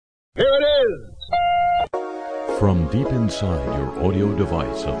Here it is! From deep inside your audio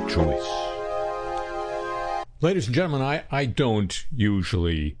device of choice. Ladies and gentlemen, I don't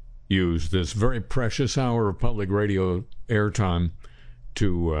usually use this very precious hour of public radio airtime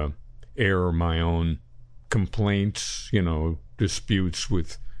to air my own complaints, disputes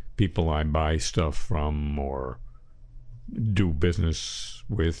with people I buy stuff from or do business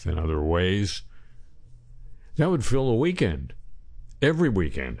with in other ways. That would fill a weekend, every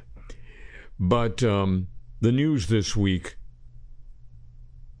weekend. But the news this week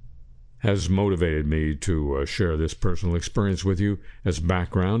has motivated me to share this personal experience with you as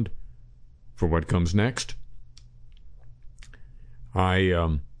background for what comes next.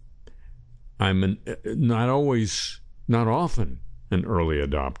 I'm not often an early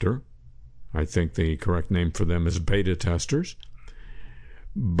adopter. I think the correct name for them is beta testers.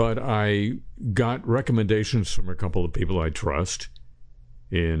 But I got recommendations from a couple of people I trust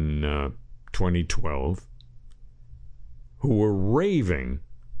in 2012 who were raving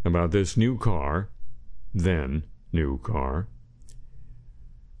about this new car, that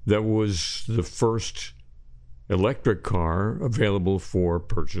was the first electric car available for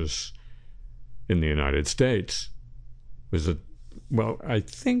purchase in the United States. I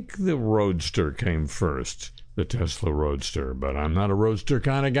think the Roadster came first, the Tesla Roadster, but I'm not a Roadster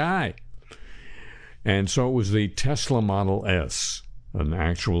kind of guy. And so it was the Tesla Model S, an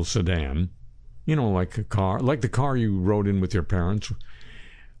actual sedan, like a car, like the car you rode in with your parents.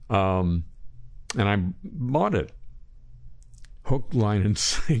 And I bought it. Hook, line, and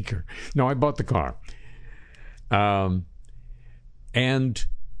sinker. No, I bought the car. And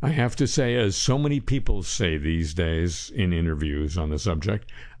I have to say, as so many people say these days in interviews on the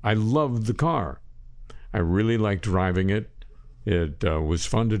subject, I loved the car. I really liked driving it. It was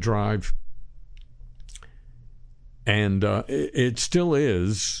fun to drive. And it still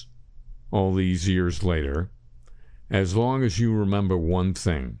is, all these years later, as long as you remember one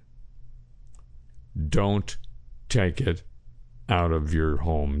thing. Don't take it out of your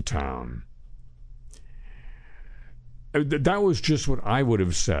hometown. That was just what I would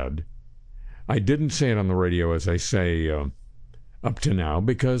have said. I didn't say it on the radio as I say up to now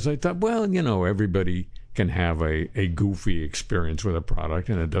because I thought, everybody can have a goofy experience with a product,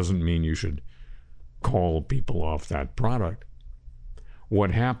 and it doesn't mean you should call people off that product.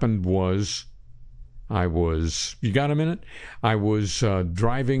 What happened was you got a minute? I was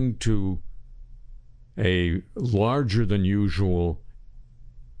driving to a larger than usual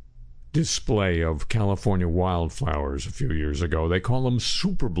display of California wildflowers a few years ago. They call them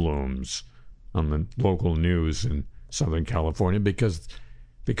super blooms on the local news in Southern California because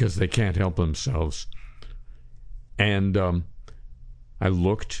they can't help themselves. And I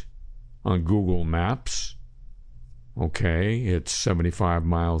looked on Google Maps. Okay, it's 75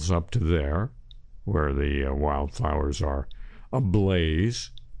 miles up to there where the wildflowers are ablaze.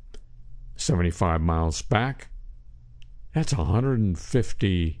 75 miles back, that's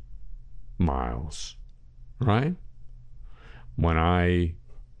 150 miles, right? When I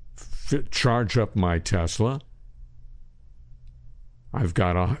charge up my Tesla, I've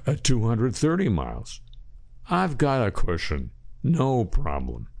got a 230 miles. I've got a cushion, no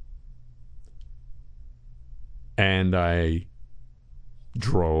problem. And I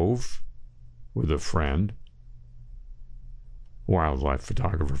drove with a friend, wildlife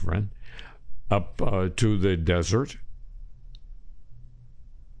photographer friend, up to the desert.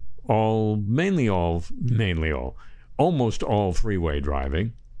 Almost all freeway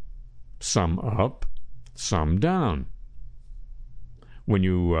driving. Some up, some down. When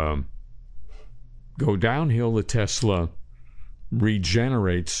you go downhill, the Tesla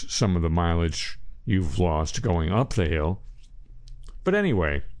regenerates some of the mileage you've lost going up the hill. But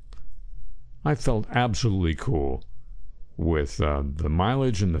anyway, I felt absolutely cool with the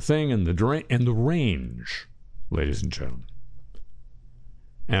mileage and the thing and the range, ladies and gentlemen.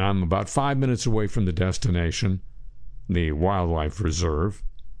 And I'm about 5 minutes away from the destination, the wildlife reserve,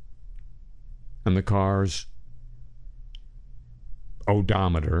 and the car's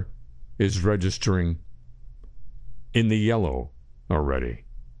odometer is registering in the yellow already,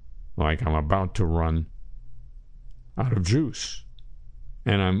 like I'm about to run out of juice.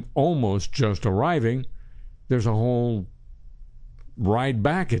 And I'm almost just arriving. There's a whole ride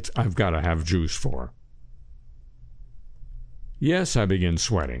back I've got to have juice for. Yes, I begin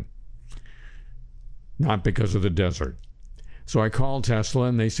sweating. Not because of the desert. So I call Tesla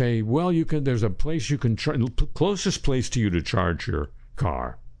and they say, well, there's a place you can closest place to you to charge your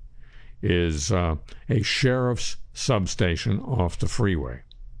car is a sheriff's substation off the freeway.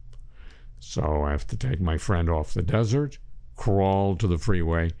 So I have to take my friend off the desert, crawl to the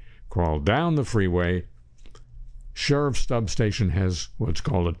freeway, crawl down the freeway. Sheriff's substation has what's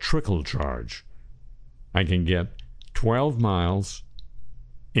called a trickle charge. I can get 12 miles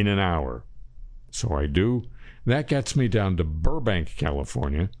in an hour. So I do. That gets me down to Burbank,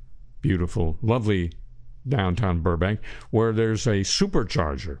 California. Beautiful, lovely downtown Burbank, where there's a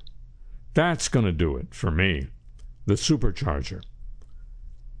supercharger. That's going to do it for me, the supercharger.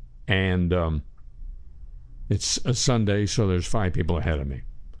 And it's a Sunday, so there's 5 people ahead of me.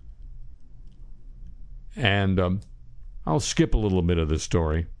 And I'll skip a little bit of the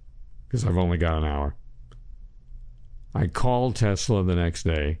story because I've only got an hour. I called Tesla the next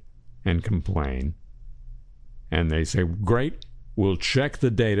day and complain. And they say, great, we'll check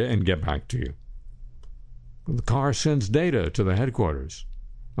the data and get back to you. Well, the car sends data to the headquarters.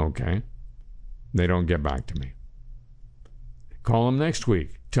 Okay. They don't get back to me. Call them next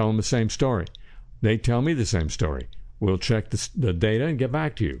week. Tell them the same story. They tell me the same story. We'll check the data and get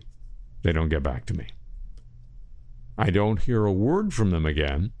back to you. They don't get back to me. I don't hear a word from them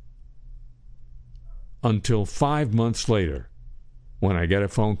again until 5 months later when I get a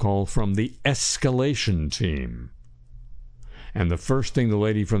phone call from the escalation team. And the first thing the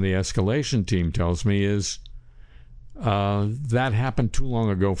lady from the escalation team tells me is, that happened too long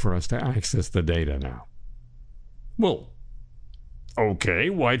ago for us to access the data now. Well, okay,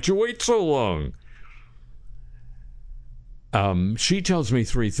 why'd you wait so long? She tells me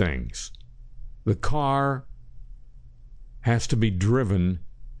 3 things. The car has to be driven,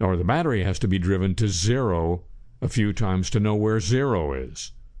 or the battery has to be driven to 0 a few times to know where 0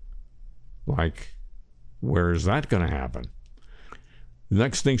 is. Like, where is that going to happen? The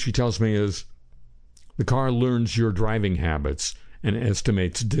next thing she tells me is the car learns your driving habits and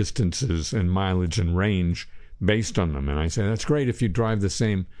estimates distances and mileage and range based on them. And I say, that's great if you drive the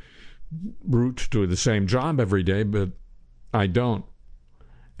same route to the same job every day, but I don't.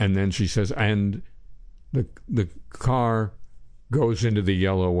 And then she says, and the car goes into the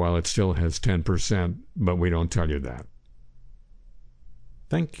yellow while it still has 10%, but we don't tell you that.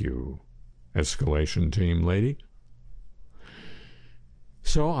 Thank you, escalation team lady.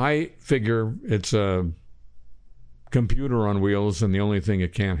 So I figure it's a computer on wheels, and the only thing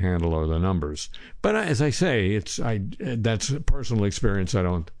it can't handle are the numbers. But as I say, that's a personal experience. I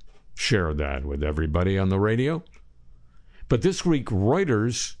don't share that with everybody on the radio. But this week,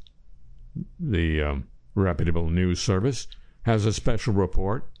 Reuters, the reputable news service, has a special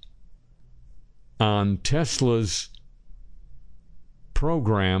report on Tesla's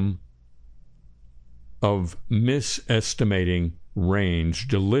program of misestimating range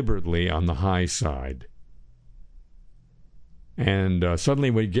deliberately on the high side. And suddenly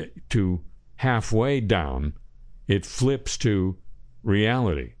we get to halfway down, it flips to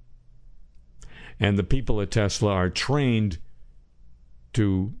reality. And the people at Tesla are trained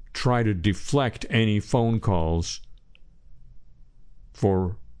to try to deflect any phone calls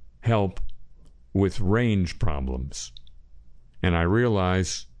for help with range problems. And I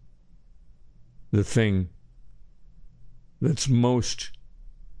realize the thing that's most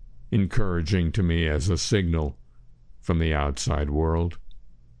encouraging to me as a signal from the outside world,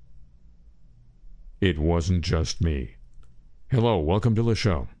 it wasn't just me. Hello, welcome to the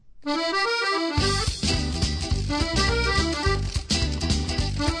show.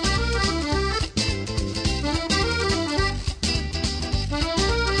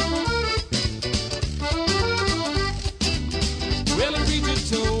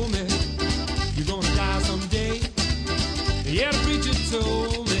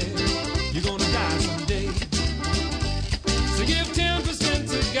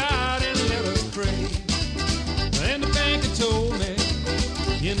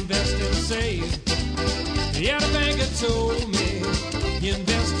 Yeah, the banker told me,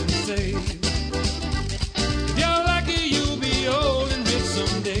 invest and save. If you're lucky, you'll be old and rich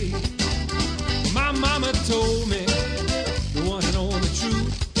someday. My mama told me, the one and only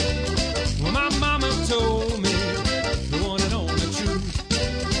truth. Well, my mama told me, the one and only truth.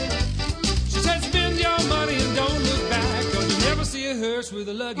 She said, spend your money and don't look back, 'cause you never see a hearse with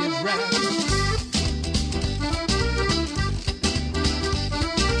a luggage rack.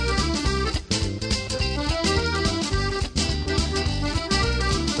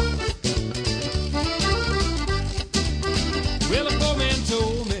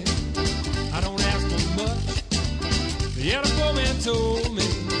 Told me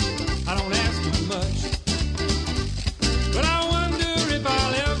I don't ask too much, but I wonder if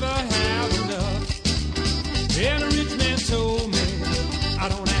I'll ever have enough. And a rich man told me I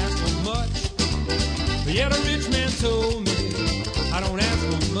don't ask for much,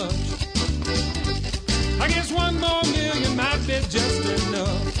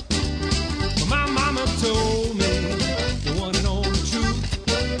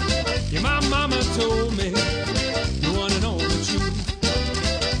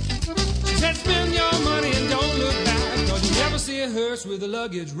 hearse with a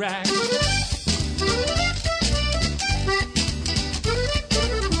luggage rack.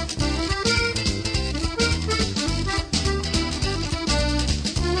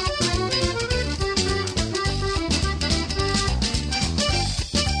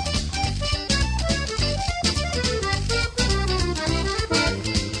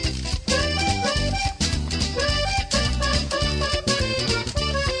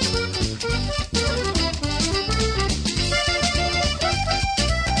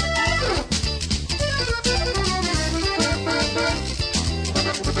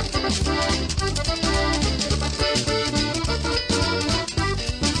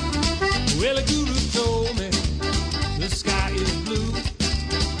 Well, the guru told me the sky is blue.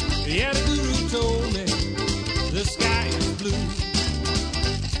 Yeah, the guru told me the sky is blue.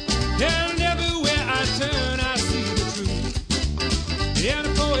 And everywhere I turn, I see the truth. Yeah,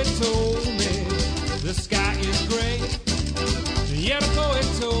 the poet told me the sky is gray. Yeah, the poet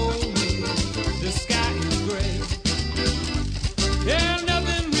told me the sky is gray. Yeah,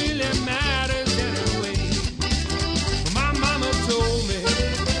 nothing really matters anyway. My mama told me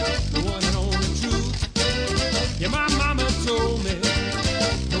the one and only truth. Yeah, my mama told me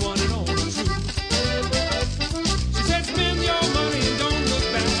the one and only truth. She said, spend your money and don't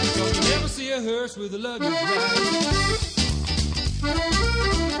look back, 'cause you never see a hearse with a luggage rack.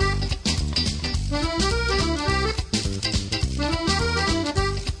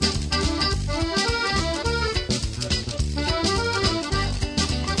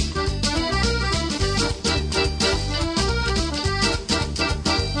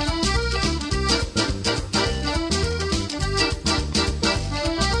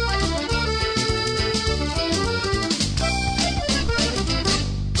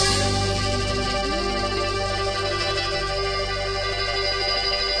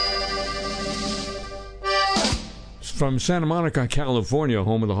 From Santa Monica, California,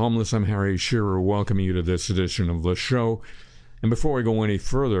 home of the homeless, I'm Harry Shearer, welcoming you to this edition of the show. And before we go any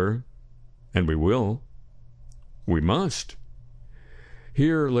further, and we will, we must,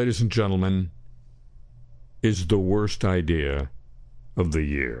 here, ladies and gentlemen, is the worst idea of the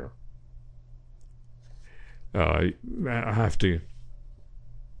year. I have to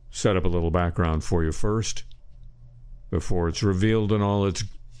set up a little background for you first, before it's revealed in all its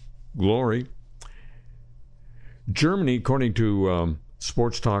glory. Germany, according to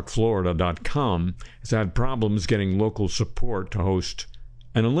SportsTalkFlorida.com, has had problems getting local support to host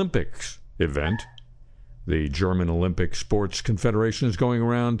an Olympics event. The German Olympic Sports Confederation is going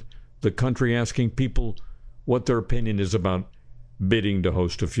around the country asking people what their opinion is about bidding to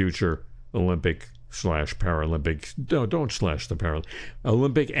host a future Olympic/Paralympic, don't slash the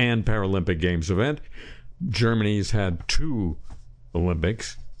Olympic and Paralympic Games event. Germany's had two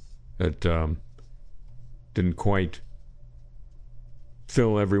Olympics that didn't quite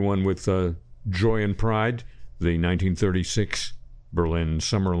fill everyone with joy and pride. The 1936 Berlin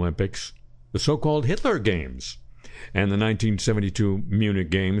Summer Olympics, the so-called Hitler Games, and the 1972 Munich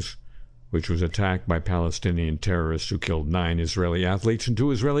Games, which was attacked by Palestinian terrorists who killed 9 Israeli athletes and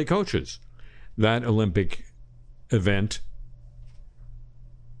 2 Israeli coaches. That Olympic event,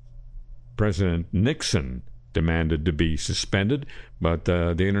 President Nixon demanded to be suspended, but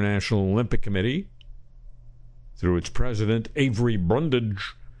the International Olympic Committee, through its president, Avery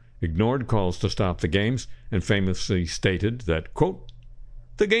Brundage, ignored calls to stop the games and famously stated that, quote,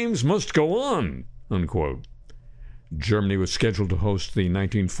 the games must go on, unquote. Germany was scheduled to host the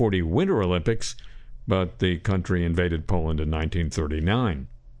 1940 Winter Olympics, but the country invaded Poland in 1939.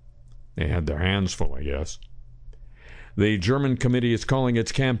 They had their hands full, I guess. The German committee is calling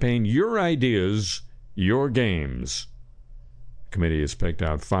its campaign Your Ideas, Your Games. The committee has picked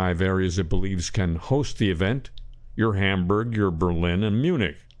out 5 areas it believes can host the event: your Hamburg, your Berlin, and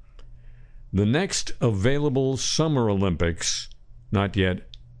Munich. The next available Summer Olympics, not yet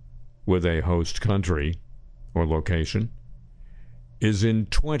with a host country or location, is in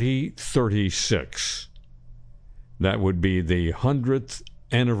 2036. That would be the 100th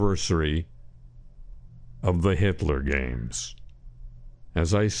anniversary of the Hitler Games.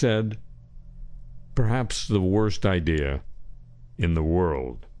 As I said, perhaps the worst idea in the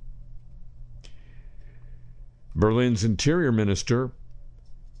world. Berlin's interior minister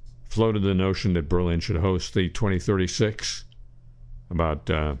floated the notion that Berlin should host the 2036 about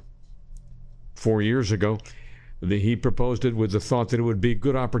 4 years ago. He proposed it with the thought that it would be a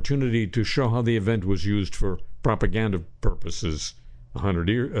good opportunity to show how the event was used for propaganda purposes 100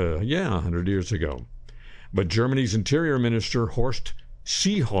 years ago. But Germany's interior minister, Horst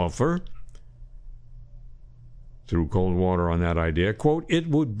Seehofer, threw cold water on that idea. Quote, it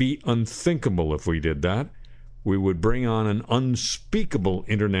would be unthinkable if we did that. we would bring on an unspeakable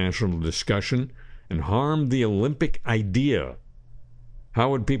international discussion and harm the Olympic idea. How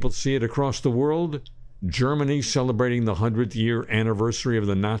would people see it across the world? Germany celebrating the 100th-year anniversary of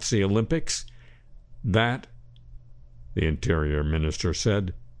the Nazi Olympics? That, the Interior Minister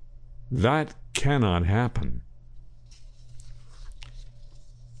said, that cannot happen.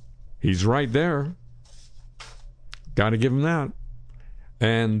 He's right there. Got to give him that.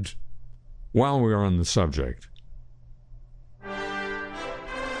 And while we are on the subject,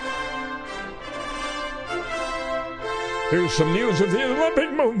 here's some news of the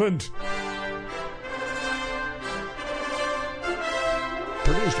Olympic movement.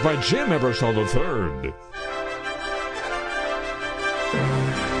 Produced by Jim Ebersol III.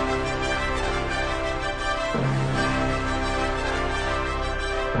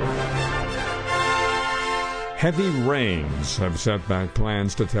 Heavy rains have set back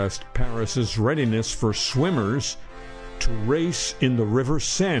plans to test Paris's readiness for swimmers to race in the River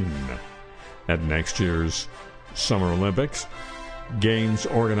Seine at next year's Summer Olympics. Games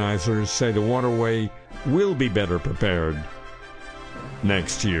organizers say the waterway will be better prepared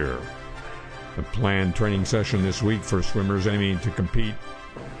next year. A planned training session this week for swimmers aiming to compete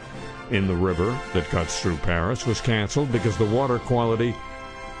in the river that cuts through Paris was canceled because the water quality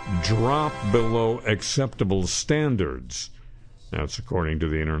dropped below acceptable standards. That's according to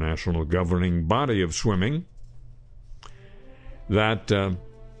the international governing body of swimming. That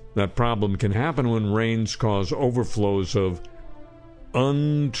problem can happen when rains cause overflows of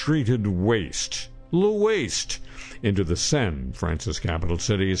untreated waste, into the Seine. France's capital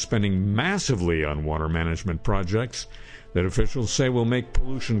city is spending massively on water management projects that officials say will make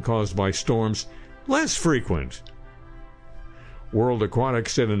pollution caused by storms less frequent. World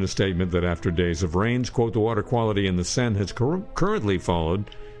Aquatics said in a statement that after days of rains, quote, the water quality in the Seine has currently fallen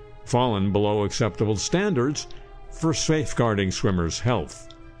below acceptable standards for safeguarding swimmers' health,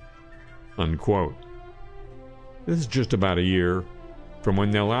 unquote. This is just about a year from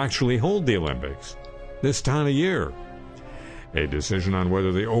when they'll actually hold the Olympics, this time of year. A decision on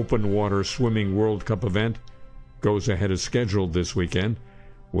whether the open water swimming World Cup event goes ahead as scheduled this weekend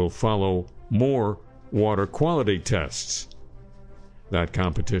will follow more water quality tests. That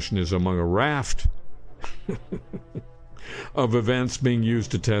competition is among a raft of events being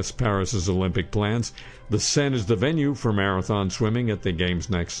used to test Paris's Olympic plans. The Seine is the venue for marathon swimming at the Games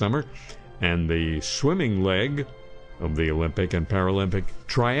next summer, and the swimming leg of the Olympic and Paralympic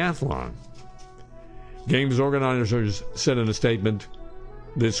triathlon. Games organizers said in a statement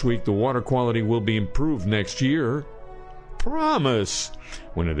this week the water quality will be improved next year. Promise!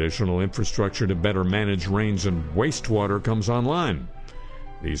 When additional infrastructure to better manage rains and wastewater comes online.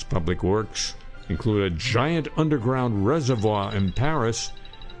 These public works include a giant underground reservoir in Paris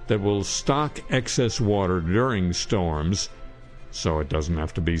that will stock excess water during storms so it doesn't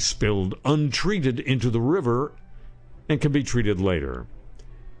have to be spilled untreated into the river and can be treated later.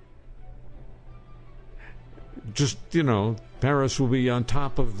 Just, Paris will be on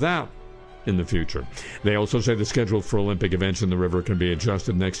top of that in the future. They also say the schedule for Olympic events in the river can be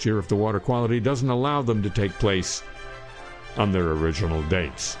adjusted next year if the water quality doesn't allow them to take place on their original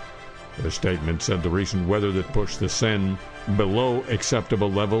dates. The statement said the recent weather that pushed the Seine below acceptable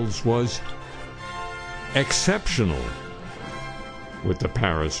levels was exceptional, with the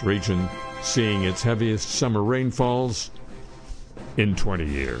Paris region seeing its heaviest summer rainfalls in 20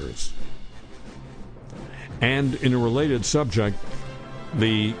 years. And in a related subject,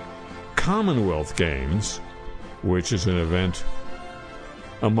 the Commonwealth Games, which is an event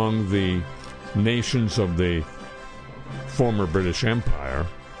among the nations of the former British Empire.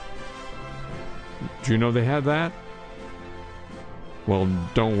 Do you know they had that? Well,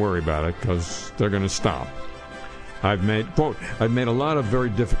 don't worry about it, because they're going to stop. I've made a lot of very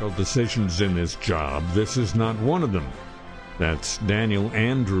difficult decisions in this job. This is not one of them. That's Daniel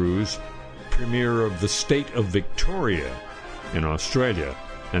Andrews, Premier of the state of Victoria in Australia,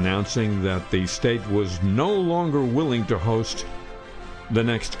 announcing that the state was no longer willing to host the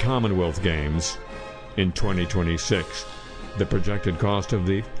next Commonwealth Games in 2026. The projected cost of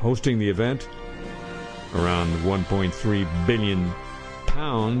hosting the event, around £1.3 billion,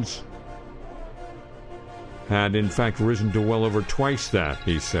 had in fact risen to well over twice that,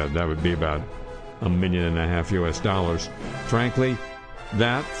 he said. That would be about $1.5 million US. Frankly,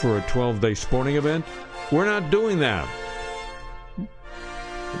 that for a 12-day sporting event, we're not doing that.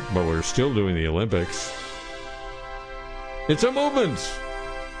 But we're still doing the Olympics. It's a movement!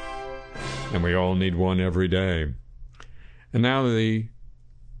 And we all need one every day. And now the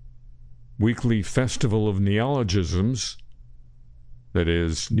weekly festival of neologisms, that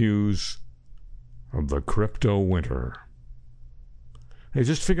is, news of the crypto winter. They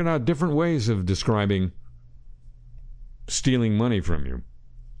just figured out different ways of describing stealing money from you.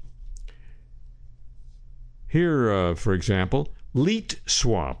 Here, for example,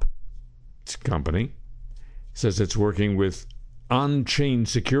 LeetSwap, it's a company, says it's working with on-chain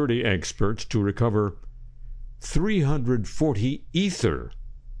security experts to recover 340 Ether,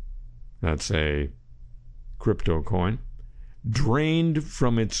 that's a crypto coin, drained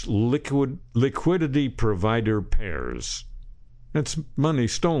from its liquidity provider pairs. That's money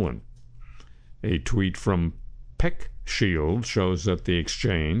stolen. A tweet from PeckShield shows that the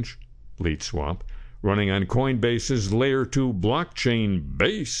exchange, LeetSwap, running on Coinbase's Layer 2 blockchain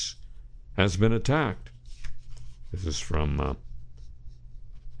base, has been attacked. This is from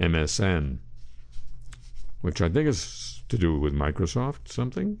MSN, which I think is to do with Microsoft,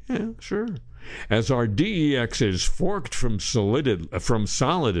 something? Yeah, sure. As our DEX is forked from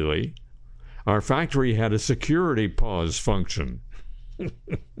Solidly, our factory had a security pause function.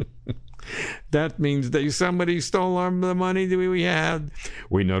 That means somebody stole the money that we had.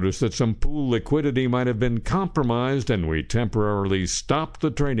 We noticed that some pool liquidity might have been compromised, and we temporarily stopped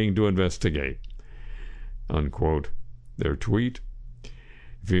the trading to investigate. Unquote. Their tweet.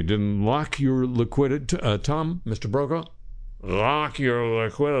 If you didn't lock your liquidity, Tom, Mr. Brokaw, lock your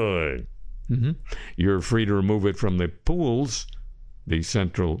liquidity. You're free to remove it from the pools,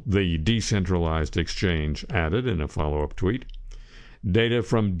 the decentralized exchange added in a follow-up tweet. Data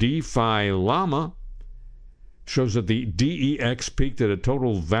from DeFi Llama shows that the DEX peaked at a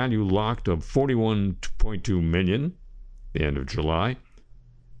total value locked of $41.2 million the end of July.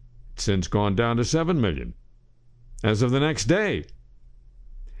 It's since gone down to $7 million as of the next day.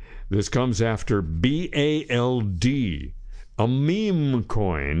 This comes after BALD, a meme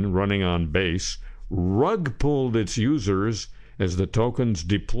coin running on Base, rug pulled its users as the token's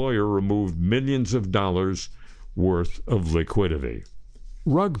deployer removed millions of dollars worth of liquidity.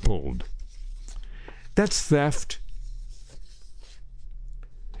 Rug pulled. That's theft.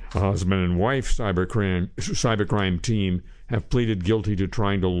 A husband and wife cybercrime team have pleaded guilty to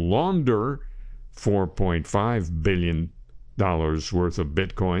trying to launder $4.5 billion worth of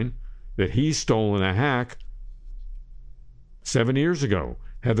Bitcoin that he stole in a hack 7 years ago.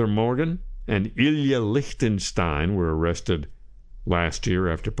 Heather Morgan and Ilya Lichtenstein were arrested last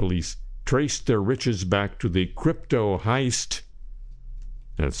year after police traced their riches back to the crypto heist.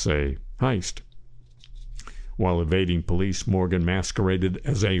 That's a heist. While evading police, Morgan masqueraded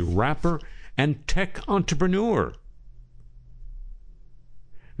as a rapper and tech entrepreneur.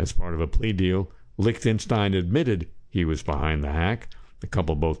 As part of a plea deal, Lichtenstein admitted he was behind the hack. The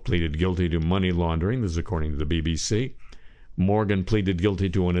couple both pleaded guilty to money laundering, this is according to the BBC. Morgan pleaded guilty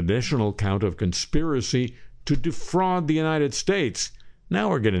to an additional count of conspiracy to defraud the United States. Now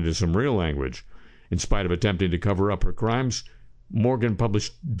we're getting into some real language. In spite of attempting to cover up her crimes, Morgan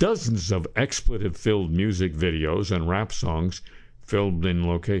published dozens of expletive-filled music videos and rap songs filmed in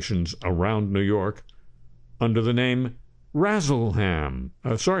locations around New York under the name Razzle Khan.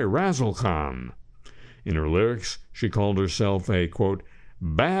 In her lyrics, she called herself a, quote,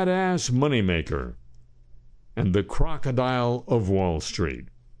 badass moneymaker and the crocodile of Wall Street.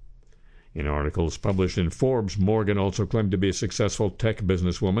 In articles published in Forbes, Morgan also claimed to be a successful tech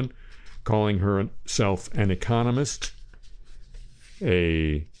businesswoman, calling herself an economist,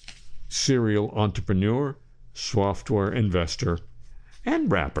 a serial entrepreneur, software investor,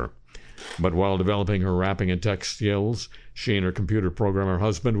 and rapper. But while developing her rapping and tech skills, she and her computer programmer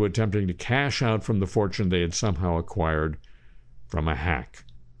husband were attempting to cash out from the fortune they had somehow acquired from a hack.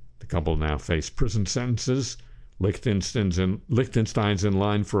 The couple now face prison sentences. Lichtenstein's in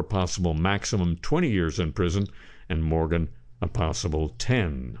line for a possible maximum 20 years in prison, and Morgan a possible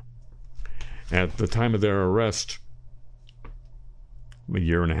 10. At the time of their arrest, a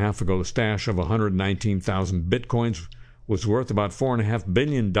year and a half ago, the stash of 119,000 bitcoins was worth about $4.5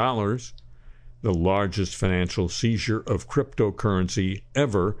 billion, the largest financial seizure of cryptocurrency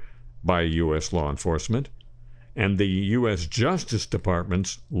ever by U.S. law enforcement, and the U.S. Justice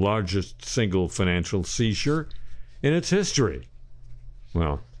Department's largest single financial seizure in its history.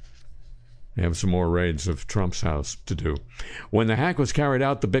 Well, they have some more raids of Trump's house to do. When the hack was carried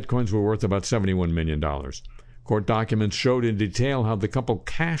out, the bitcoins were worth about $71 million. Court documents showed in detail how the couple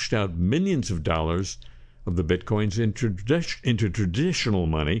cashed out millions of dollars of the bitcoins into traditional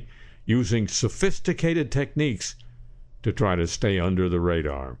money using sophisticated techniques to try to stay under the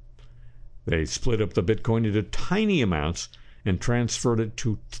radar. They split up the Bitcoin into tiny amounts and transferred it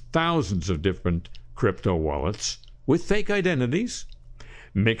to thousands of different crypto wallets with fake identities,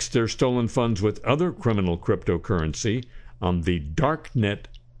 mixed their stolen funds with other criminal cryptocurrency on the darknet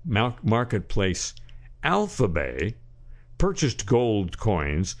marketplace Alphabay purchased gold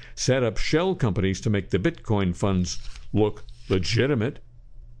coins, set up shell companies to make the Bitcoin funds look legitimate.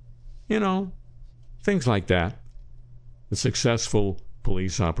 You know, things like that. The successful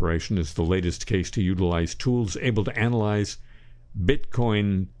police operation is the latest case to utilize tools able to analyze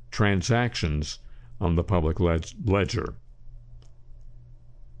Bitcoin transactions on the public ledger.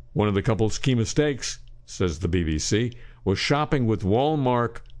 One of the couple's key mistakes, says the BBC, was shopping with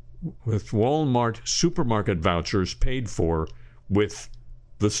Walmart supermarket vouchers paid for with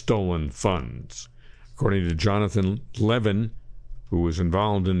the stolen funds. According to Jonathan Levin, who was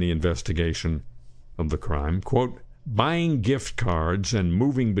involved in the investigation of the crime, quote, buying gift cards and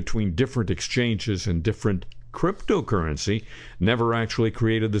moving between different exchanges and different cryptocurrency never actually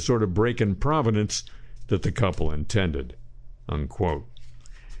created the sort of break in provenance that the couple intended, unquote.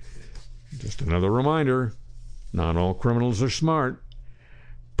 Just another reminder, not all criminals are smart.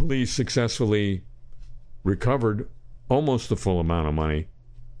 Police successfully recovered almost the full amount of money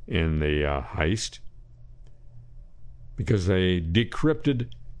in the heist because they decrypted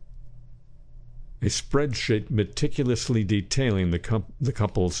a spreadsheet meticulously detailing the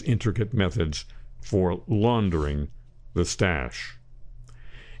couple's intricate methods for laundering the stash.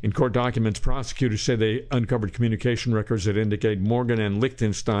 In court documents, prosecutors say they uncovered communication records that indicate Morgan and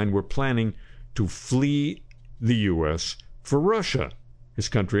Liechtenstein were planning to flee the U.S. for Russia, his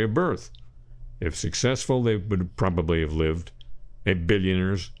country of birth. If successful, they would probably have lived a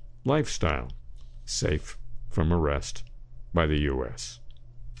billionaire's lifestyle, safe from arrest by the U.S.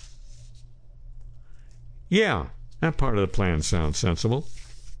 Yeah, that part of the plan sounds sensible.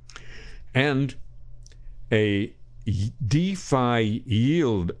 And a DeFi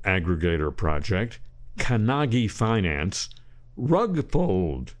yield aggregator project, Kanagi Finance,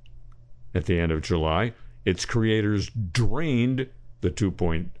 rug-pulled at the end of July. Its creators drained the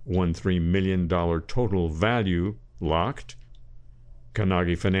 $2.13 million total value locked.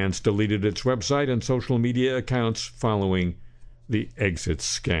 Kanagi Finance deleted its website and social media accounts following the exit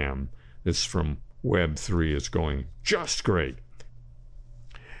scam. This from Web3 is going just great.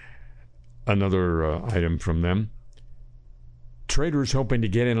 Another item from them. Traders hoping to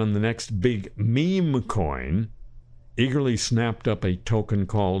get in on the next big meme coin eagerly snapped up a token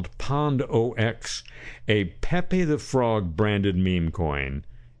called PondOX, a Pepe the Frog branded meme coin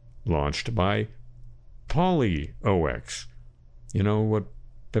launched by PolyOX. You know what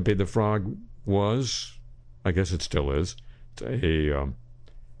Pepe the Frog was? I guess it still is. It's a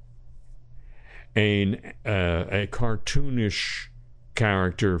cartoonish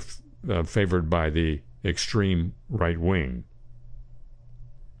character favored by the extreme right wing.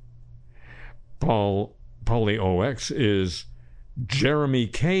 PolyOX is Jeremy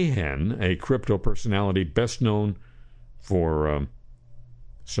Cahan, a crypto personality best known for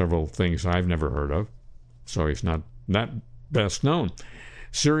several things I've never heard of, so he's not that best known.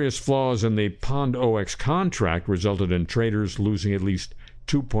 Serious flaws in the PondOX contract resulted in traders losing at least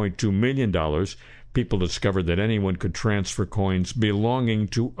 $2.2 million. People discovered that anyone could transfer coins belonging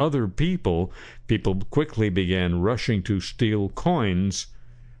to other people. People quickly began rushing to steal coins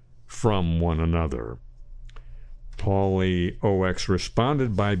from one another. PolyOX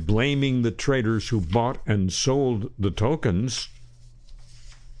responded by blaming the traders who bought and sold the tokens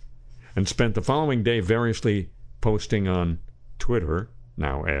and spent the following day variously posting on Twitter,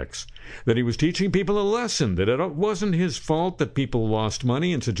 now X, that he was teaching people a lesson, that it wasn't his fault that people lost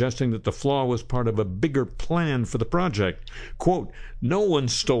money, and suggesting that the flaw was part of a bigger plan for the project. Quote, no one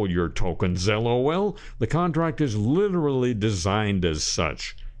stole your tokens, LOL. The contract is literally designed as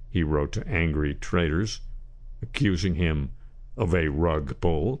such, he wrote to angry traders, accusing him of a rug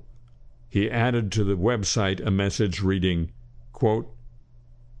pull. He added to the website a message reading, quote,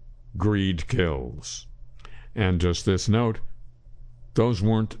 greed kills. And just this note, those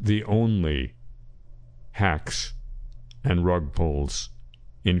weren't the only hacks and rug pulls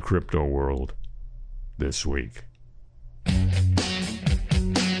in crypto world this week.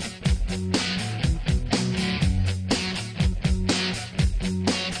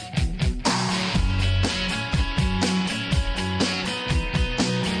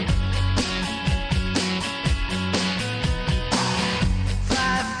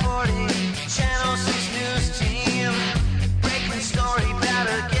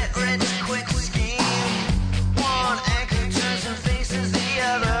 One anchor turns and faces the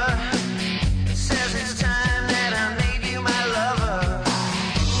other, says it's time that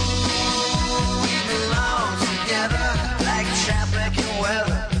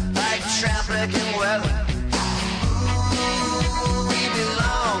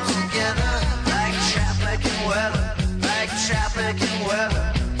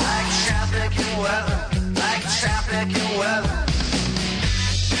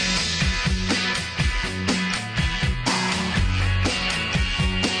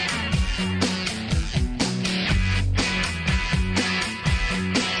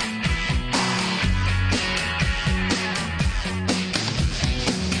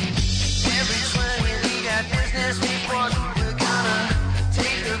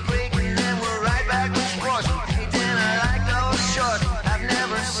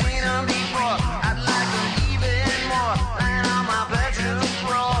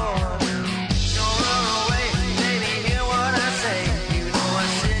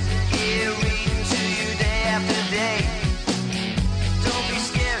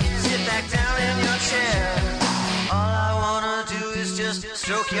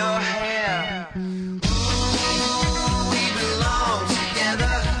your hair. We belong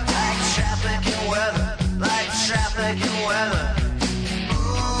together like traffic and weather, like traffic and weather.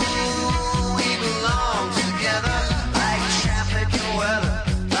 We belong together like traffic and weather,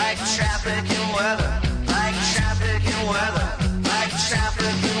 like traffic and weather, like traffic and weather, like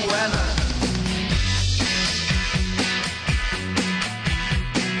traffic and weather.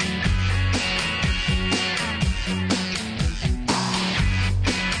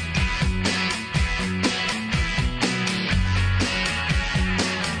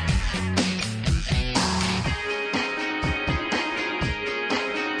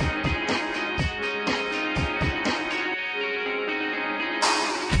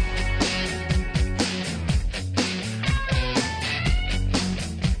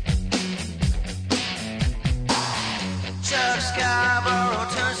 Chuck Scarborough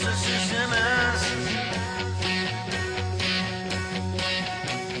turns to Sue Simmons.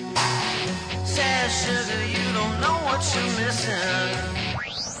 Says, sugar, you don't know what you're missing.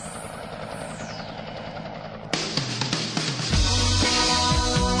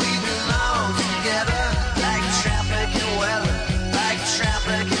 We belong together like traffic and weather, like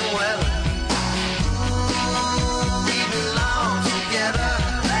traffic and weather. We belong together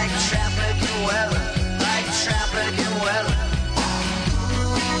like traffic and weather, like traffic and weather.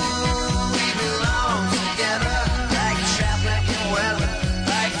 We belong together like traffic and weather,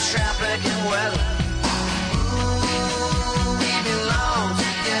 like traffic and weather. We belong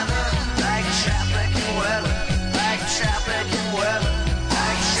together like traffic and weather, like traffic and weather,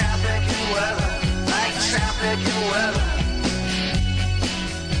 like traffic and weather, like traffic and weather.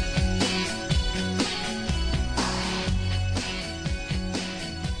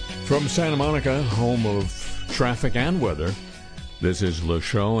 From Santa Monica, home of traffic and weather, this is Le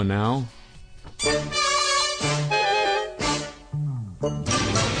Show, and now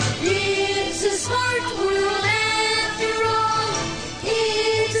It's a smart world after all.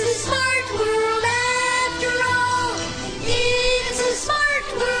 It's a smart world after all. It's a smart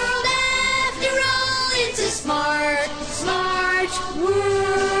world after all. It's a smart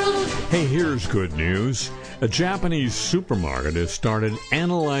world. hey, here's good news. A Japanese supermarket has started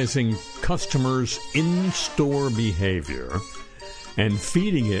analyzing customers' in-store behavior and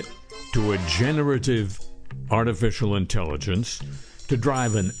feeding it to a generative artificial intelligence to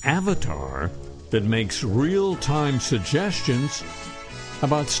drive an avatar that makes real-time suggestions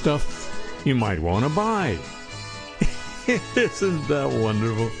about stuff you might want to buy. Isn't that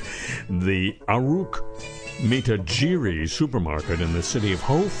wonderful? The Aruk Mitajiri supermarket in the city of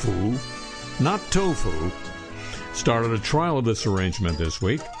Hofu, not Tofu, started a trial of this arrangement this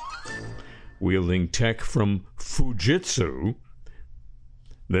week, wielding tech from Fujitsu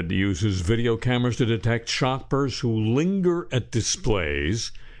that uses video cameras to detect shoppers who linger at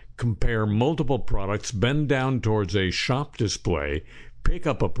displays, compare multiple products, bend down towards a shop display, pick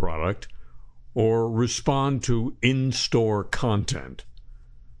up a product, or respond to in-store content.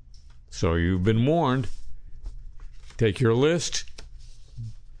 So you've been warned. Take your list,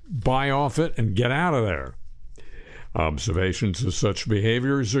 buy off it, and get out of there. Observations of such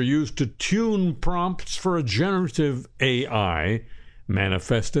behaviors are used to tune prompts for a generative AI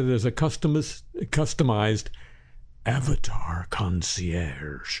manifested as a customized avatar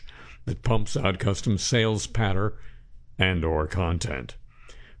concierge that pumps out custom sales patter and or content.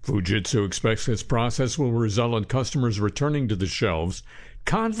 Fujitsu expects this process will result in customers returning to the shelves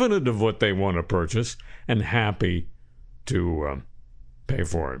confident of what they want to purchase and happy to pay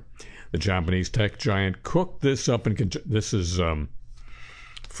for it. The Japanese tech giant cooked this up in this is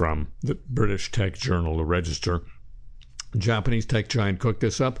from the British tech journal, The Register. The Japanese tech giant cooked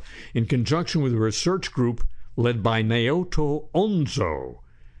this up in conjunction with a research group led by Naoto Onzo,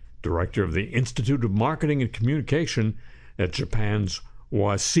 director of the Institute of Marketing and Communication at Japan's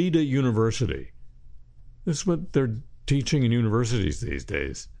Waseda University. This is what they're teaching in universities these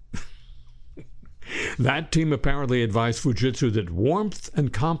days. That team apparently advised Fujitsu that warmth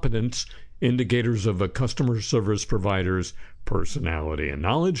and competence, indicators of a customer service provider's personality and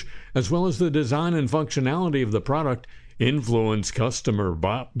knowledge, as well as the design and functionality of the product, influence customer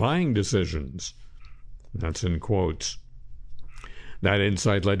buying decisions. That's in quotes. That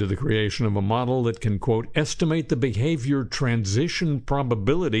insight led to the creation of a model that can, quote, estimate the behavior transition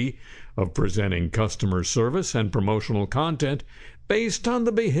probability of presenting customer service and promotional content based on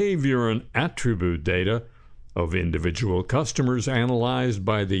the behavior and attribute data of individual customers analyzed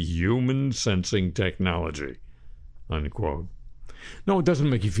by the human sensing technology, unquote. No, it doesn't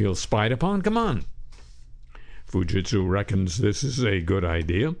make you feel spied upon. Come on. Fujitsu reckons this is a good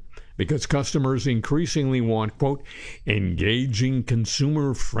idea because customers increasingly want, quote, engaging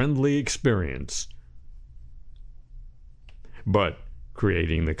consumer-friendly experience. But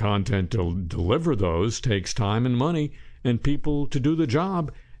creating the content to deliver those takes time and money and people to do the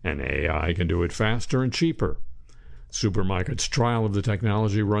job, and AI can do it faster and cheaper. Supermarket's trial of the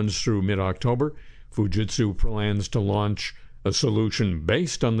technology runs through mid-October. Fujitsu plans to launch a solution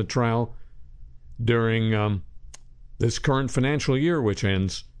based on the trial during this current financial year, which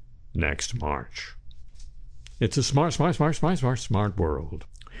ends next March. It's a smart world.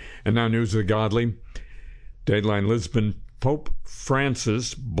 And now news of the godly. Dateline Lisbon. Pope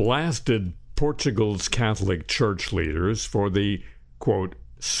Francis blasted Portugal's Catholic Church leaders for the, quote,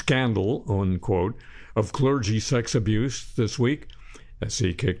 scandal, unquote, of clergy sex abuse this week as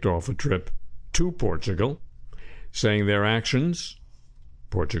he kicked off a trip to Portugal, saying their actions,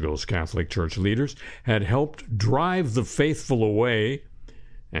 Portugal's Catholic Church leaders, had helped drive the faithful away,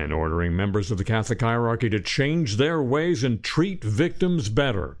 and ordering members of the Catholic hierarchy to change their ways and treat victims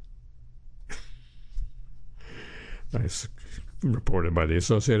better. Nice. Reported by the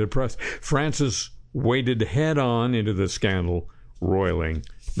Associated Press. Francis waded head-on into the scandal roiling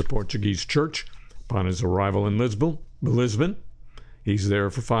the Portuguese church upon his arrival in Lisbon. He's there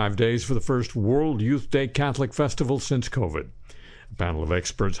for 5 days for the first World Youth Day Catholic Festival since COVID. A panel of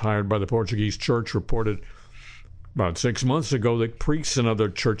experts hired by the Portuguese church reported about 6 months ago that priests and other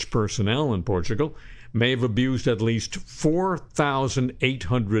church personnel in Portugal may have abused at least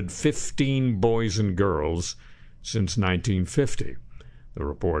 4,815 boys and girls since 1950. The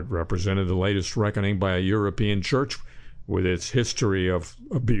report represented the latest reckoning by a European church with its history of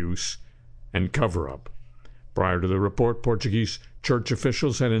abuse and cover-up. Prior to the report, Portuguese church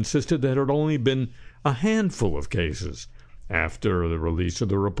officials had insisted that it had only been a handful of cases. After the release of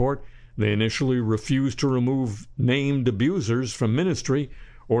the report, they initially refused to remove named abusers from ministry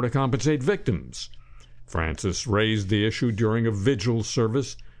or to compensate victims. Francis raised the issue during a vigil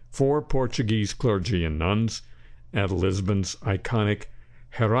service for Portuguese clergy and nuns at Lisbon's iconic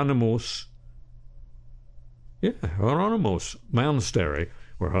Hieronymus Monastery,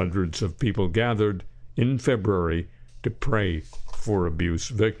 where hundreds of people gathered in February to pray for abuse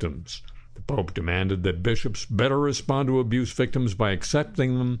victims. The Pope demanded that bishops better respond to abuse victims by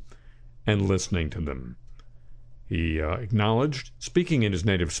accepting them and listening to them. He acknowledged, speaking in his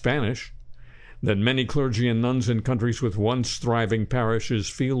native Spanish, that many clergy and nuns in countries with once thriving parishes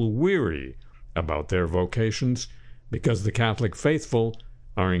feel weary about their vocations because the Catholic faithful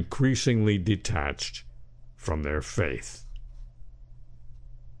are increasingly detached from their faith.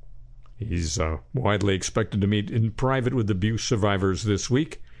 He's widely expected to meet in private with abuse survivors this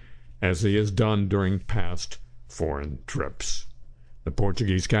week, as he has done during past foreign trips. The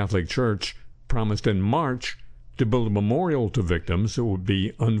Portuguese Catholic Church promised in March to build a memorial to victims that would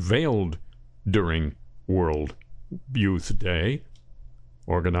be unveiled during World Youth Day.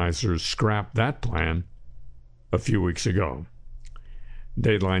 Organizers scrapped that plan a few weeks ago.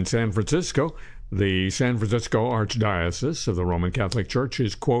 Dateline San Francisco. The San Francisco Archdiocese of the Roman Catholic Church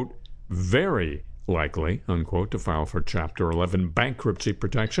is, quote, very likely, unquote, to file for Chapter 11 bankruptcy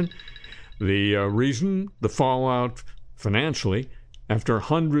protection. The reason, the fallout financially after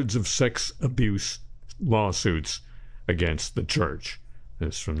hundreds of sex abuse lawsuits against the church.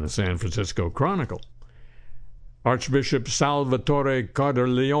 This from the San Francisco Chronicle. Archbishop Salvatore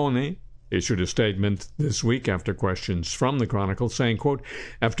Cordileone issued a statement this week after questions from the Chronicle saying, quote,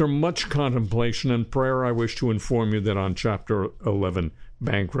 after much contemplation and prayer, I wish to inform you that on Chapter 11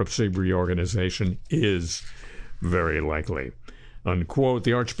 bankruptcy reorganization is very likely. Unquote.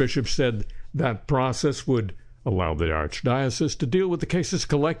 The Archbishop said that process would allow the Archdiocese to deal with the cases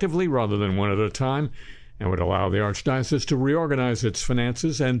collectively rather than one at a time, and would allow the Archdiocese to reorganize its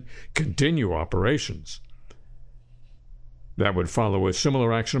finances and continue operations. That would follow a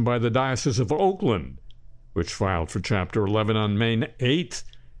similar action by the Diocese of Oakland, which filed for Chapter 11 on May 8th,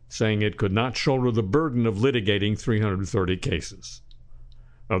 saying it could not shoulder the burden of litigating 330 cases.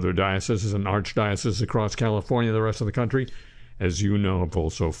 Other dioceses and archdioceses across California and the rest of the country, as you know, have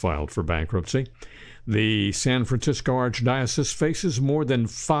also filed for bankruptcy. The San Francisco Archdiocese faces more than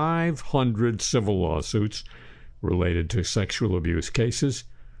 500 civil lawsuits related to sexual abuse cases.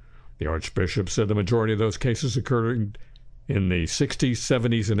 The Archbishop said the majority of those cases occurred in the 60s,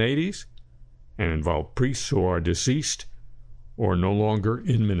 70s, and 80s and involve priests who are deceased or no longer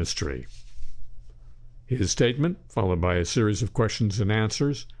in ministry. His statement, followed by a series of questions and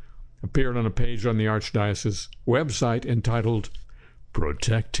answers, appeared on a page on the Archdiocese website entitled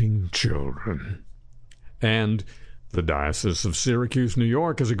Protecting Children. And The Diocese of Syracuse, New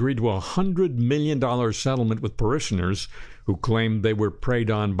York, has agreed to a $100 million settlement with parishioners who claimed they were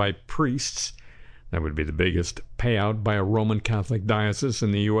preyed on by priests. That would be the biggest payout by a Roman Catholic diocese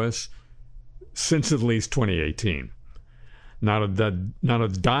in the U.S. since at least 2018. Not a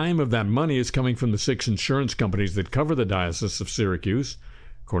dime of that money is coming from the 6 insurance companies that cover the Diocese of Syracuse,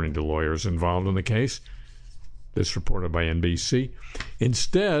 according to lawyers involved in the case. This reported by NBC.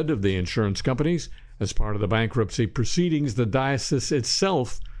 Instead of the insurance companies, as part of the bankruptcy proceedings, the diocese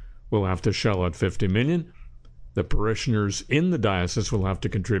itself will have to shell out $50 million. The parishioners in the diocese will have to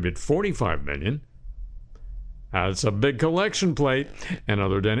contribute $45 million. That's a big collection plate, and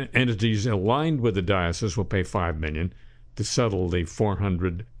other entities aligned with the diocese will pay $5 million to settle the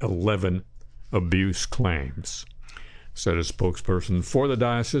 411 abuse claims. Said a spokesperson for the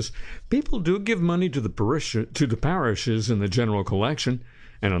diocese, people do give money to the parishes in the general collection,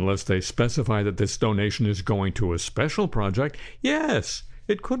 and unless they specify that this donation is going to a special project, yes,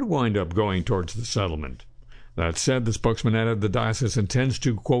 it could wind up going towards the settlement. That said, the spokesman added the diocese intends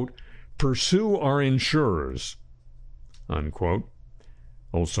to, quote, pursue our insurers, unquote.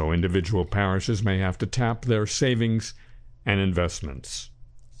 Also, individual parishes may have to tap their savings and investments.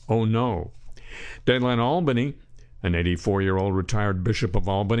 Oh no. Dayline Albany, an 84-year-old retired bishop of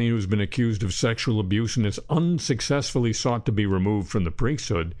Albany who's been accused of sexual abuse and has unsuccessfully sought to be removed from the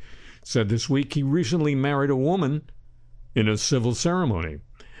priesthood, said this week he recently married a woman in a civil ceremony.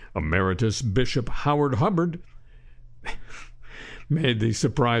 Emeritus Bishop Howard Hubbard made the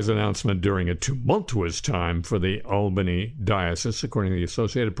surprise announcement during a tumultuous time for the Albany Diocese, according to the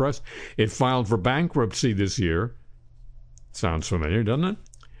Associated Press. It filed for bankruptcy this year. Sounds familiar, doesn't it?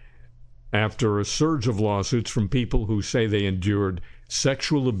 After a surge of lawsuits from people who say they endured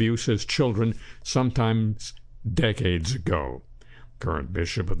sexual abuse as children, sometimes decades ago. Current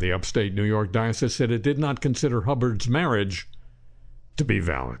bishop of the upstate New York Diocese said it did not consider Hubbard's marriage to be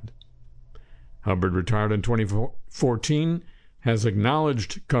valid. Hubbard, retired in 2014, has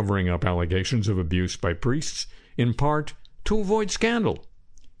acknowledged covering up allegations of abuse by priests, in part to avoid scandal.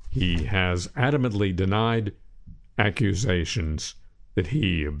 He has adamantly denied accusations that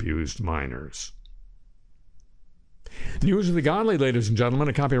he abused minors. News of the Godly, ladies and gentlemen,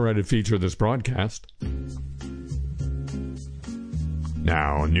 a copyrighted feature of this broadcast.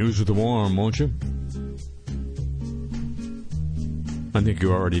 Now, news of the warm, won't you? I think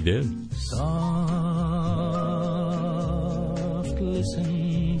you already did. Soft,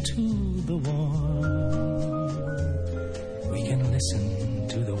 listen to the warm. We can listen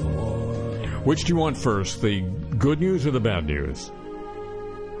to the warm. Which do you want first, the good news or the bad news?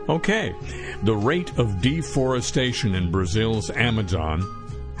 Okay, the rate of deforestation in Brazil's Amazon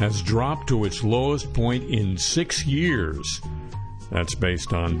has dropped to its lowest point in 6 years. That's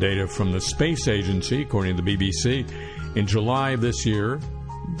based on data from the space agency, according to the BBC. In July of this year,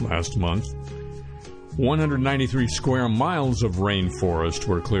 last month, 193 square miles of rainforest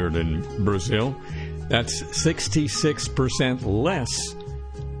were cleared in Brazil. That's 66% less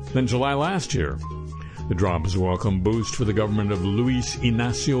than July last year. The drop is a welcome boost for the government of Luis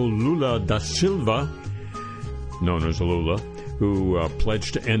Inácio Lula da Silva, known as Lula, who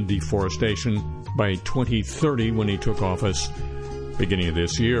pledged to end deforestation by 2030 when he took office beginning of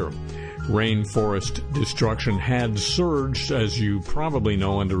this year. Rainforest destruction had surged, as you probably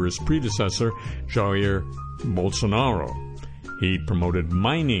know, under his predecessor, Jair Bolsonaro. He promoted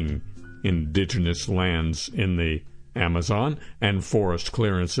mining indigenous lands in the Amazon, and forest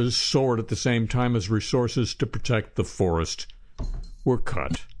clearances soared at the same time as resources to protect the forest were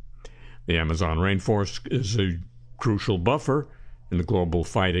cut. The Amazon rainforest is a crucial buffer in the global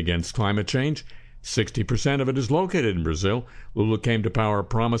fight against climate change. 60% of it is located in Brazil. Lula came to power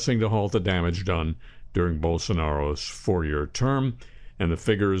promising to halt the damage done during Bolsonaro's 4-year term, and the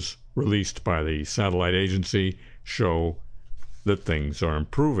figures released by the satellite agency show that things are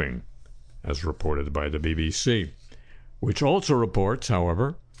improving, as reported by the BBC, which also reports,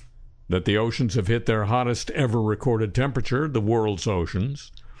 however, that the oceans have hit their hottest ever recorded temperature, the world's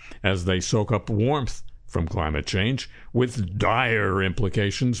oceans, as they soak up warmth from climate change, with dire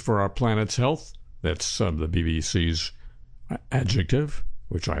implications for our planet's health. That's the BBC's adjective,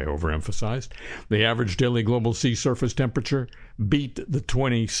 which I overemphasized. The average daily global sea surface temperature beat the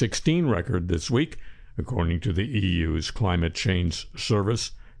 2016 record this week, according to the EU's climate change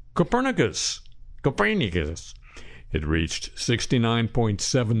service, Copernicus. It reached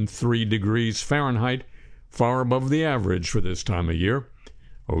 69.73 degrees Fahrenheit, far above the average for this time of year.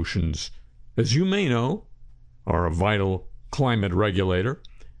 Oceans, as you may know, are a vital climate regulator.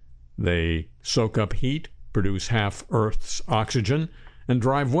 They soak up heat, produce half Earth's oxygen, and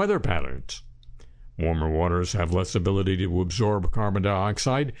drive weather patterns. Warmer waters have less ability to absorb carbon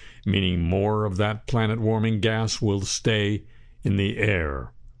dioxide, meaning more of that planet-warming gas will stay in the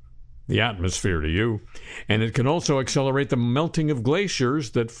air, the atmosphere to you, and it can also accelerate the melting of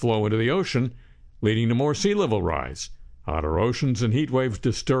glaciers that flow into the ocean, leading to more sea level rise. Hotter oceans and heat waves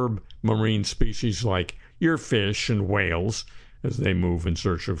disturb marine species like your fish and whales as they move in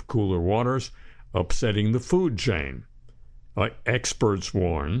search of cooler waters, upsetting the food chain. Experts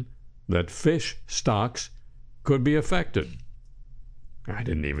warn that fish stocks could be affected. I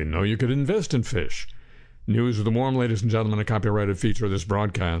didn't even know you could invest in fish. News of the Warm, ladies and gentlemen, a copyrighted feature of this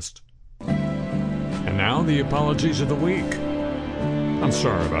broadcast. And now the apologies of the week. I'm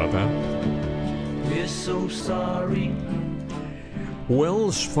sorry about that. We're so sorry.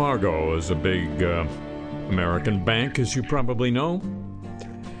 Wells Fargo is a big American bank, as you probably know.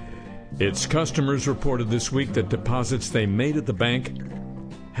 Its customers reported this week that deposits they made at the bank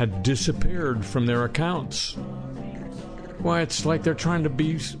had disappeared from their accounts. Why, it's like they're trying to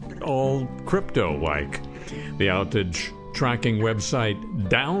be all crypto-like. The outage tracking website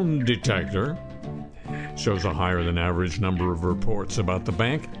Down Detector shows a higher than average number of reports about the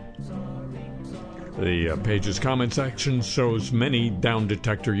bank. The page's comment section shows many Down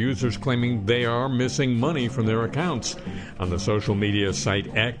Detector users claiming they are missing money from their accounts. On the social media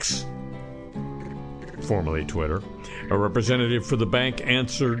site X, formerly Twitter, a representative for the bank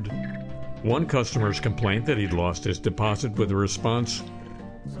answered one customer's complaint that he'd lost his deposit with a response,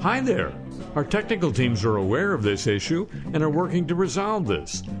 "Hi there. Our technical teams are aware of this issue and are working to resolve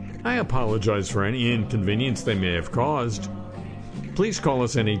this. I apologize for any inconvenience they may have caused. Please call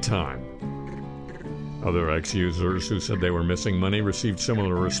us any time." Other X-users who said they were missing money received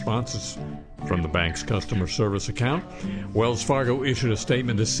similar responses from the bank's customer service account. Wells Fargo issued a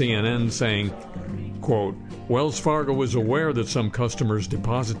statement to CNN saying, quote, "Wells Fargo is aware that some customers'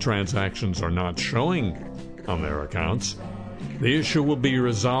 deposit transactions are not showing on their accounts. The issue will be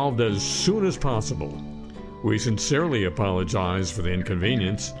resolved as soon as possible. We sincerely apologize for the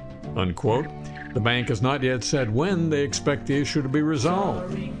inconvenience," unquote. The bank has not yet said when they expect the issue to be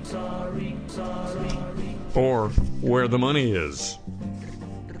resolved or where the money is.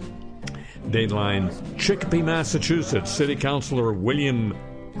 Dateline, Chicopee, Massachusetts, City Councilor William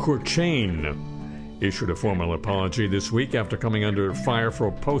Courchain issued a formal apology this week after coming under fire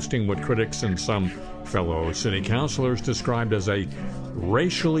for posting what critics and some fellow city councilors described as a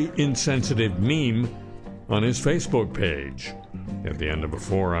racially insensitive meme on his Facebook page. At the end of a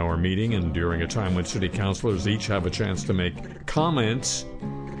 4-hour meeting and during a time when city councilors each have a chance to make comments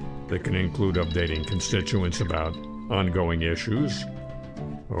that can include updating constituents about ongoing issues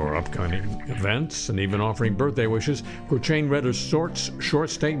or upcoming events and even offering birthday wishes, Courchain read a short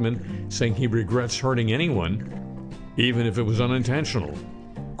statement saying he regrets hurting anyone, even if it was unintentional.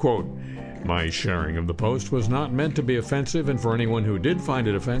 Quote, "My sharing of the post was not meant to be offensive, and for anyone who did find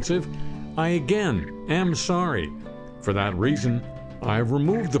it offensive, I again am sorry. For that reason, I have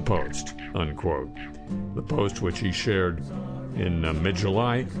removed the post," unquote. The post, which he shared in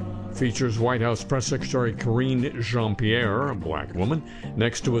mid-July, features White House Press Secretary Karine Jean-Pierre, a black woman,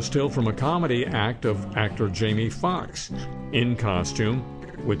 next to a still from a comedy act of actor Jamie Foxx, in costume,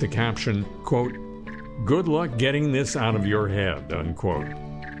 with the caption, quote, "Good luck getting this out of your head," unquote.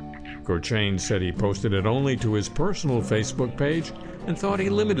 Courchain said he posted it only to his personal Facebook page and thought he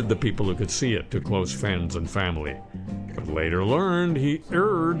limited the people who could see it to close friends and family, but later learned he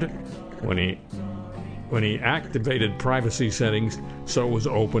erred when he activated privacy settings so it was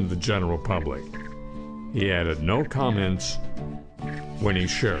open to the general public. He added no comments when he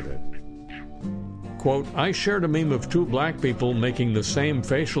shared it. Quote, "I shared a meme of two black people making the same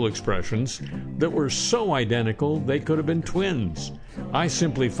facial expressions that were so identical they could have been twins. I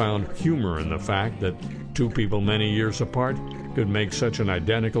simply found humor in the fact that two people many years apart could make such an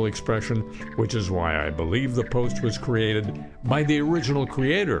identical expression, which is why I believe the post was created by the original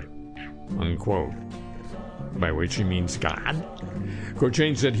creator," unquote. By which he means God.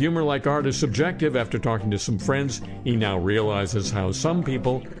 Courchain said humor like art is subjective. After talking to some friends, he now realizes how some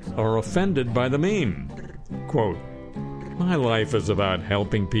people are offended by the meme. Quote, "My life is about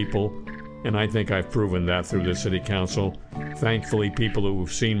helping people, and I think I've proven that through the city council. Thankfully, people who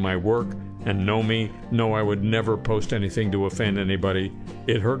have seen my work and know me know I would never post anything to offend anybody.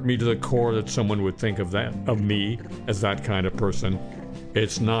 It hurt me to the core that someone would think of me as that kind of person.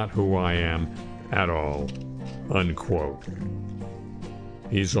 It's not who I am at all," unquote.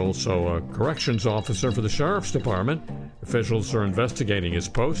 He's also a corrections officer for the sheriff's department. Officials are investigating his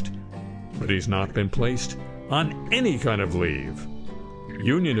post, but he's not been placed on any kind of leave.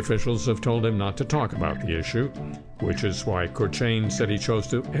 Union officials have told him not to talk about the issue, which is why Courchain said he chose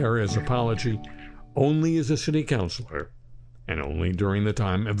to air his apology only as a city councilor and only during the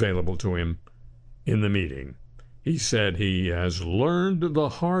time available to him in the meeting. He said he has learned the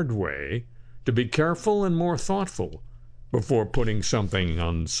hard way to be careful and more thoughtful before putting something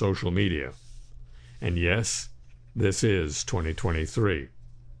on social media. And yes, this is 2023.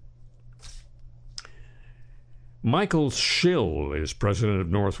 Michael Schill is president of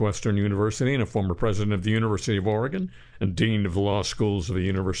Northwestern University and a former president of the University of Oregon and dean of the law schools of the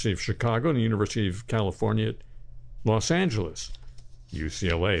University of Chicago and the University of California at Los Angeles,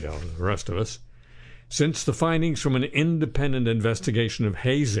 UCLA to the rest of us. Since the findings from an independent investigation of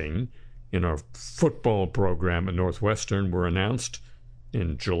hazing in our football program at Northwestern were announced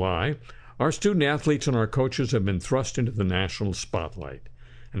in July, our student athletes and our coaches have been thrust into the national spotlight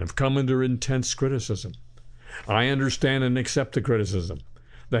and have come under intense criticism. I understand and accept the criticism.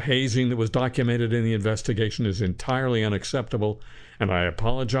 The hazing that was documented in the investigation is entirely unacceptable, and I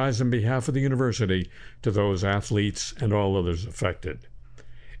apologize on behalf of the university to those athletes and all others affected.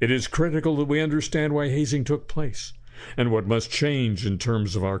 It is critical that we understand why hazing took place and what must change in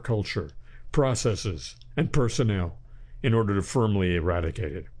terms of our culture, processes, and personnel in order to firmly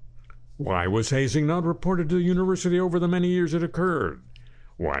eradicate it. Why was hazing not reported to the university over the many years it occurred?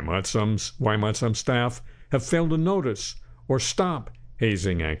 Why might some staff have failed to notice or stop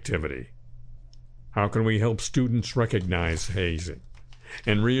hazing activity? How can we help students recognize hazing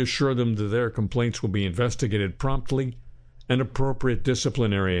and reassure them that their complaints will be investigated promptly and appropriate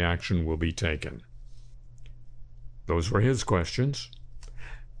disciplinary action will be taken? Those were his questions,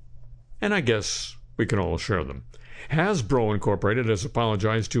 and I guess we can all share them. Hasbro Incorporated has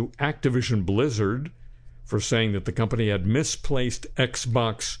apologized to Activision Blizzard for saying that the company had misplaced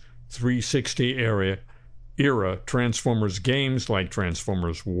Xbox 360 era Transformers games like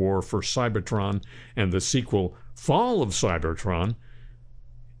Transformers War for Cybertron and the sequel Fall of Cybertron.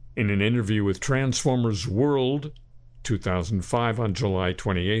 In an interview with Transformers World 2005 on July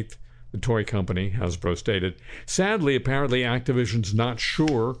 28th, the toy company, Hasbro, stated, "Sadly, apparently Activision's not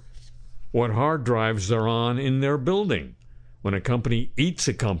sure what hard drives they're on in their building. When a company eats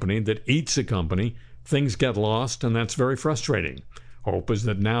a company that eats a company, things get lost, and that's very frustrating. Hope is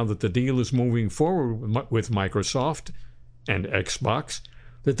that now that the deal is moving forward with Microsoft and Xbox,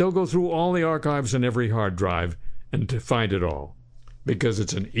 that they'll go through all the archives in every hard drive and to find it all. Because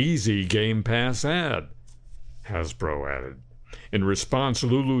it's an easy Game Pass ad," Hasbro added. In response,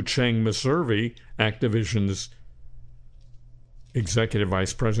 Lulu Cheng Meservey, Activision's executive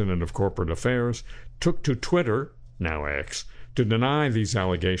vice president of corporate affairs, took to Twitter, now X, to deny these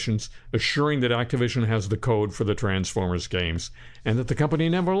allegations, assuring that Activision has the code for the Transformers games and that the company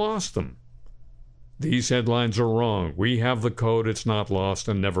never lost them. "These headlines are wrong. We have the code. It's not lost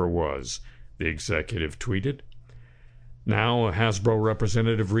and never was," the executive tweeted. Now, a Hasbro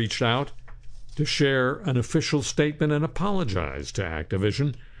representative reached out to share an official statement and apologize to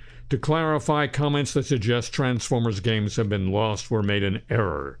Activision. To clarify, comments that suggest Transformers games have been lost were made in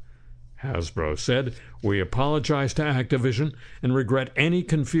error. Hasbro said, "We apologize to Activision and regret any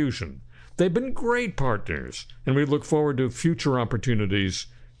confusion. They've been great partners, and we look forward to future opportunities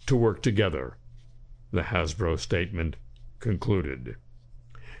to work together," the Hasbro statement concluded.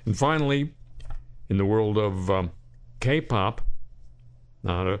 And finally, in the world of K-pop,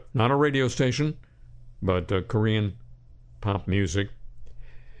 not a radio station, but Korean pop music,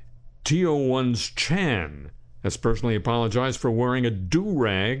 TO1's Chan has personally apologized for wearing a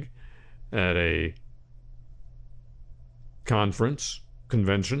do-rag at a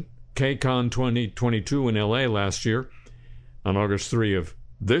convention, KCON 2022 in LA last year. On August 3 of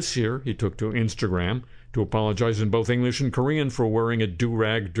this year, he took to Instagram to apologize in both English and Korean for wearing a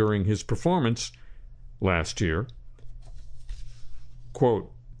do-rag during his performance last year.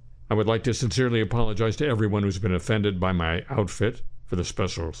 Quote, "I would like to sincerely apologize to everyone who's been offended by my outfit for the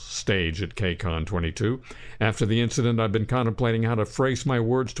special stage at KCON 22. After the incident, I've been contemplating how to phrase my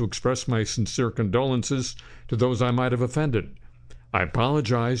words to express my sincere condolences to those I might have offended. I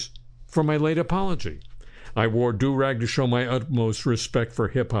apologize for my late apology. I wore do-rag to show my utmost respect for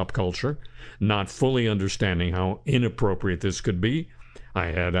hip-hop culture, not fully understanding how inappropriate this could be. I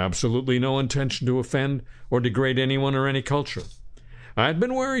had absolutely no intention to offend or degrade anyone or any culture. I had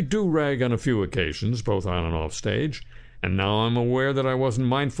been wearing do-rag on a few occasions, both on and off stage, and now I'm aware that I wasn't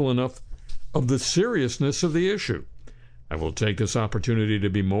mindful enough of the seriousness of the issue. I will take this opportunity to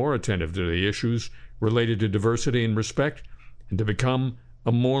be more attentive to the issues related to diversity and respect and to become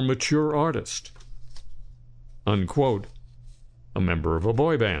a more mature artist." Unquote, a member of a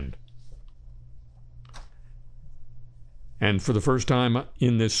boy band. And for the first time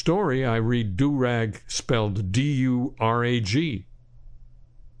in this story, I read do-rag spelled D-U-R-A-G.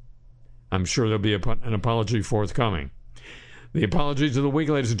 I'm sure there'll be an apology forthcoming. The apologies of the week,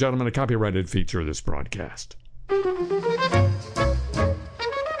 ladies and gentlemen, a copyrighted feature of this broadcast.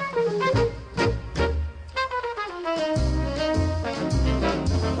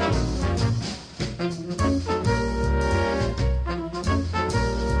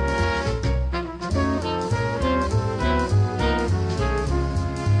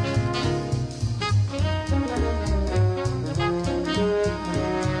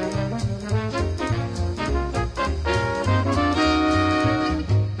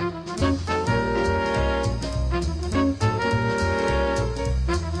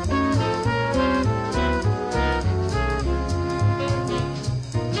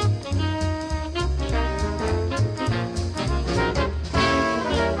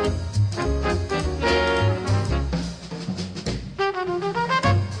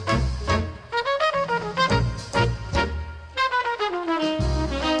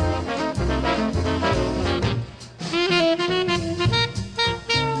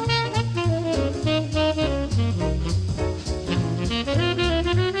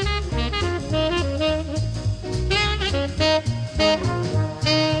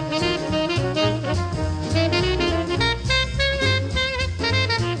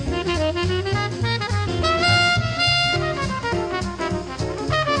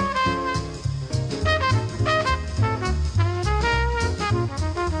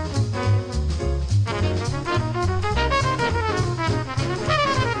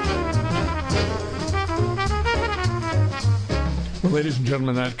 Ladies and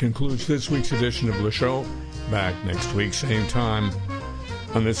gentlemen, that concludes this week's edition of the show. Back next week, same time,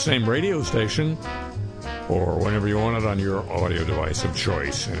 on this same radio station, or whenever you want it on your audio device of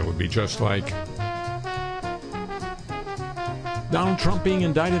choice. And it would be just like Donald Trump being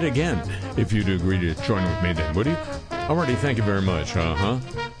indicted again, if you'd agree to join with me then, would you? Alrighty, thank you very much.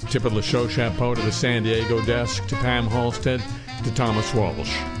 Tip of the show, chapeau to the San Diego desk, to Pam Halstead, to Thomas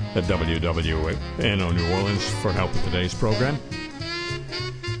Walsh at WWNO New Orleans for help with today's program.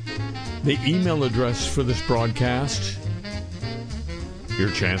 The email address for this broadcast, your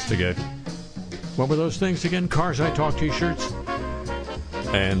chance to get, what were those things again? Cars I Talk t-shirts.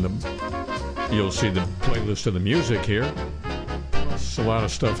 And you'll see the playlist of the music here. Plus a lot of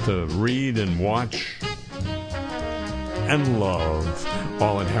stuff to read and watch and love.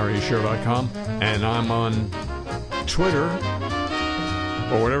 All at harryshearer.com. And I'm on Twitter,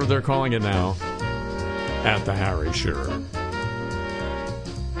 or whatever they're calling it now, at the Harry Shearer.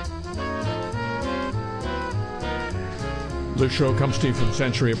 The show comes to you from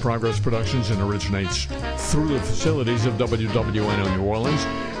Century of Progress Productions and originates through the facilities of WWNO New Orleans,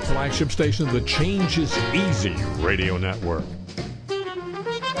 flagship station of the Change is Easy radio network.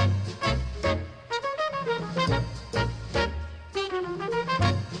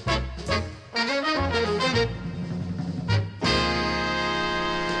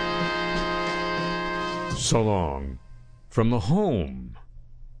 So long from the home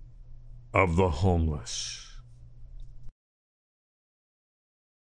of the homeless.